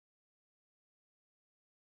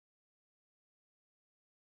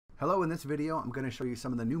Hello, in this video I'm going to show you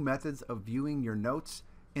some of the new methods of viewing your notes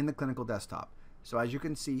in the clinical desktop. So as you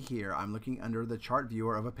can see here, I'm looking under the chart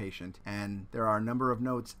viewer of a patient and there are a number of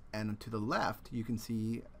notes, and to the left you can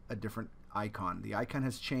see a different icon. The icon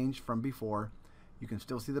has changed from before. You can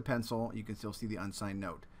still see the pencil, you can still see the unsigned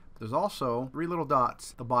note. There's also three little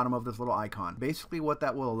dots at the bottom of this little icon. Basically what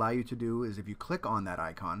that will allow you to do is if you click on that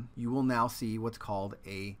icon, you will now see what's called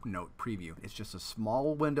a note preview. It's just a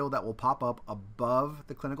small window that will pop up above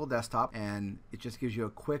the clinical desktop, and it just gives you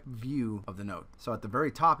a quick view of the note. So at the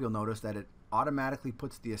very top you'll notice that it automatically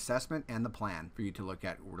puts the assessment and the plan for you to look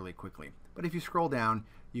at really quickly. But if you scroll down,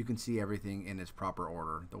 you can see everything in its proper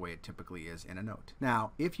order, the way it typically is in a note.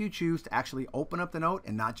 Now, if you choose to actually open up the note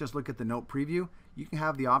and not just look at the note preview, you can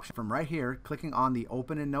have the option from right here, clicking on the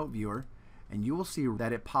Open in Note Viewer, and you will see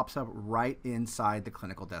that it pops up right inside the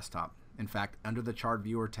clinical desktop. In fact, under the Chart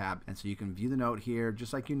Viewer tab. And so you can view the note here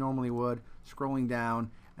just like you normally would, scrolling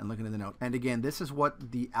down and looking at the note. And again, this is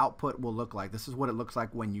what the output will look like. This is what it looks like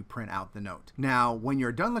when you print out the note. Now, when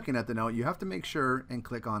you're done looking at the note, you have to make sure and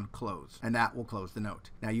click on Close, and that will close the note.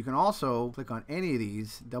 Now, you can also click on any of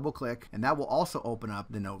these, double click, and that will also open up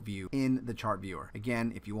the note view in the Chart Viewer.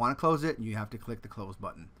 Again, if you want to close it, you have to click the Close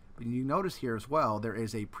button. But you notice here as well, there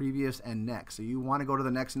is a previous and next. So you want to go to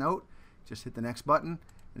the next note, just hit the next button,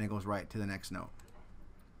 and it goes right to the next note.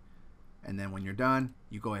 And then when you're done,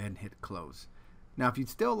 you go ahead and hit Close. Now, if you'd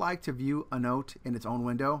still like to view a note in its own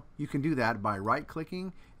window, you can do that by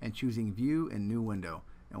right-clicking and choosing View in New Window.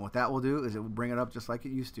 And what that will do is it will bring it up just like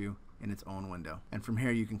it used to in its own window. And from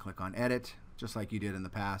here, you can click on Edit, just like you did in the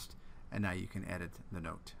past, and now you can edit the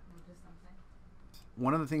note.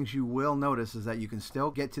 One of the things you will notice is that you can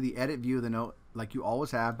still get to the edit view of the note like you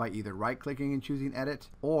always have by either right-clicking and choosing Edit,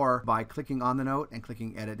 or by clicking on the note and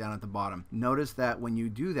clicking Edit down at the bottom. Notice that when you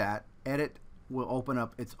do that, Edit will open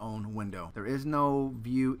up its own window. There is no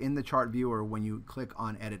view in the chart viewer when you click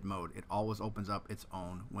on edit mode. It always opens up its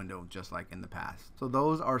own window just like in the past. So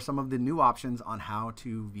those are some of the new options on how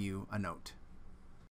to view a note.